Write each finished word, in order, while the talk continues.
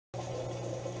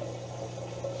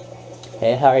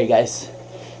Hey, how are you guys?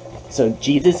 So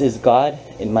Jesus is God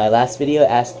in my last video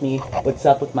asked me what's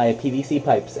up with my PVC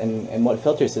pipes and what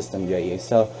filter system do I use.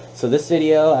 So this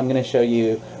video I'm going to show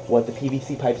you what the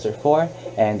PVC pipes are for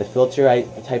and the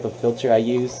type of filter I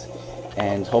use,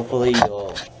 and hopefully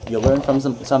you'll learn from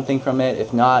something from it.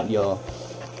 If not,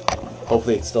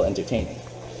 hopefully it's still entertaining.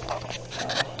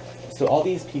 So all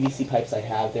these PVC pipes I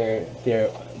have,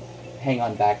 they're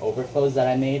hang-on back overflows that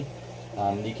I made.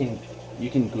 You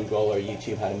can Google or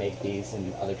YouTube how to make these,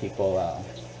 and other people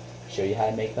show you how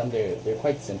to make them. They're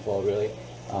quite simple, really.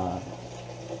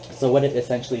 So what it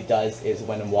essentially does is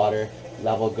when water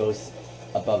level goes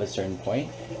above a certain point,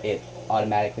 it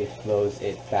automatically flows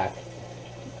it back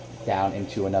down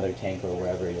into another tank or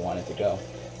wherever you want it to go,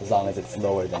 as long as it's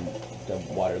lower than the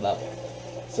water level.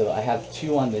 So I have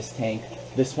two on this tank.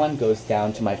 This one goes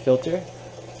down to my filter.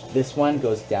 This one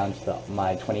goes down to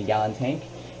my 20-gallon tank.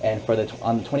 And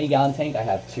on the 20-gallon tank, I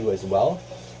have two as well.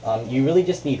 You really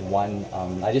just need one.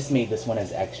 I just made this one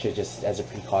as extra, just as a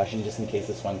precaution, just in case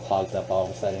this one clogs up all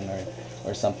of a sudden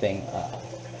or something.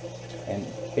 And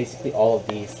basically all of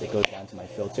these, it goes down to my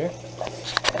filter.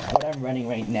 And what I'm running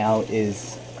right now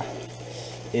is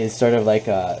sort of like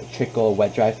a trickle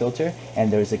wet dry filter,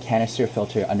 and there's a canister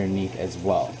filter underneath as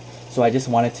well. So I just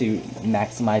wanted to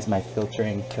maximize my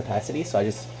filtering capacity, so I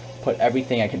just put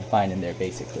everything I can find in there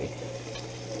basically.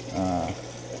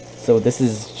 So this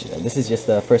is just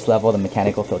the first level of the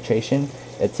mechanical filtration.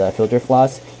 It's a filter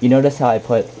floss. You notice how I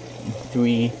put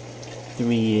three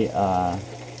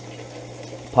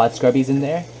pod scrubbies in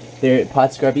there? They're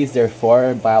pod scrubbies. They're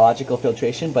for biological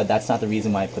filtration, but that's not the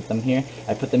reason why I put them here.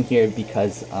 I put them here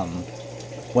because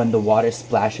when the water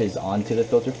splashes onto the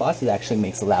filter floss, it actually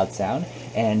makes a loud sound,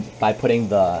 and by putting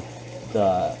the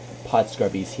pod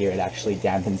scrubbies here, it actually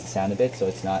dampens the sound a bit, so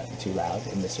it's not too loud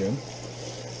in this room.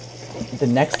 The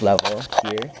next level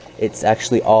here, it's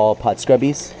actually all pod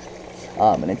scrubbies,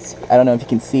 and I don't know if you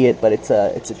can see it, but it's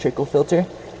a trickle filter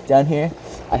down here.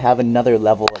 I have another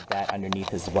level of that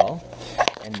underneath as well,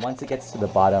 and once it gets to the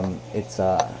bottom, it's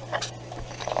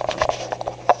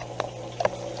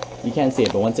you can't see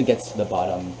it, but once it gets to the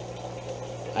bottom,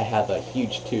 I have a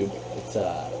huge tube. It's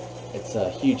a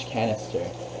huge canister,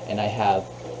 and I have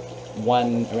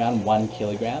around 1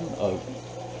 kilogram of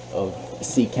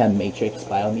C-Chem matrix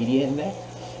biomedia in there.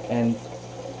 And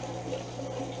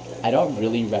I don't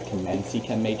really recommend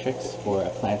C-Chem matrix for a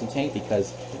planter tank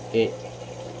because it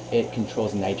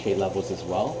controls nitrate levels as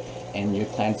well, and your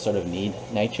plants sort of need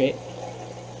nitrate.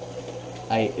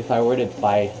 If I were to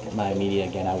buy my media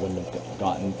again, I wouldn't have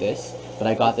gotten this, but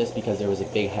I got this because there was a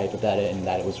big hype about it and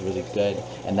that it was really good,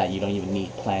 and that you don't even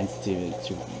need plants to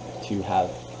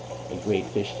have a great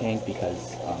fish tank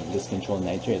because this controls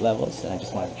nitrate levels, and I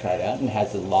just wanted to try it out. And it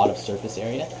has a lot of surface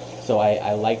area, so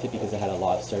I liked it because it had a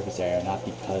lot of surface area, not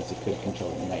because it could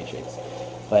control the nitrates.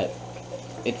 But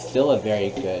it's still a very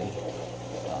good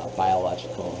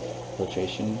biological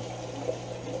filtration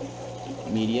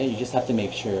media. You just have to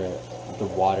make sure the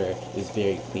water is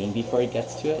very clean before it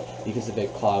gets to it, because if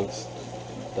it clogs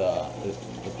the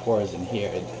pores in here,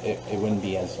 it wouldn't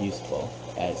be as useful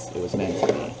as it was meant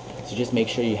to be. So just make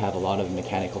sure you have a lot of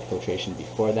mechanical filtration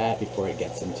before it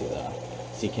gets into the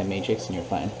C-Chem matrix, and you're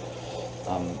fine.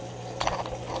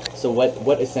 So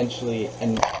what essentially,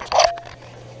 and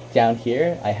down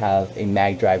here I have a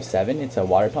Mag Drive 7. It's a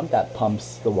water pump that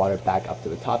pumps the water back up to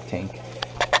the top tank.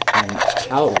 And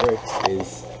how it works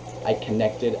is I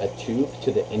connected a tube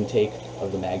to the intake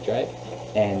of the Mag Drive,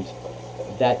 and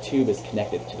that tube is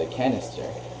connected to the canister.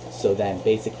 So then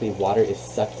basically water is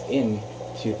sucked in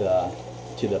to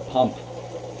the pump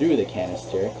through the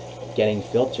canister, getting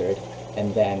filtered,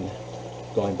 and then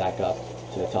going back up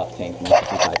to the top tank,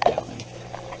 155 gallon.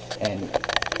 And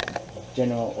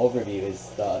general overview is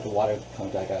the water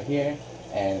comes back out here,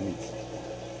 and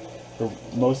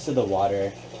most of the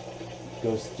water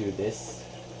goes through this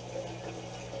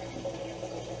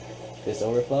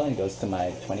overflow and goes to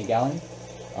my 20-gallon.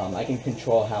 I can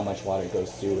control how much water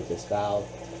goes through with this valve.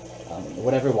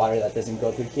 Whatever water that doesn't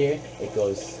go through here, it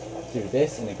goes through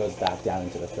this and it goes back down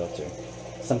into the filter.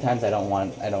 Sometimes I don't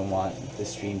want the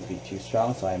stream to be too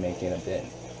strong, so I make it a bit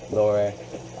lower,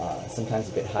 sometimes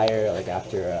a bit higher, like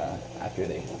after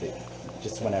they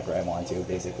just whenever I want to,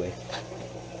 basically.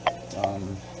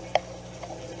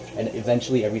 And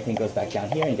eventually everything goes back down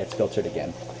here and gets filtered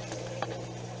again.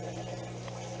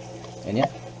 And yeah,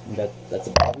 that's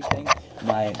about everything.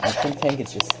 My shrimp tank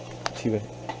is just two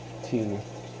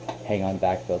hang-on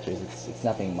back filters. It's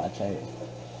nothing much.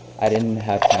 I didn't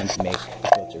have time to make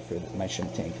a filter for my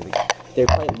shrimp tank. They're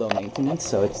quite low maintenance,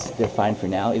 so they're fine for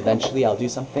now. Eventually I'll do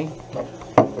something.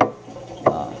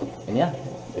 And yeah,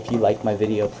 If you like my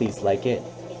video, please like it.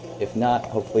 If not,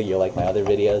 hopefully you'll like my other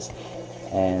videos.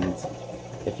 And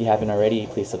if you haven't already,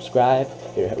 please subscribe.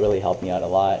 It really helped me out a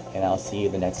lot, and I'll see you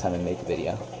the next time I make a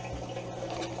video.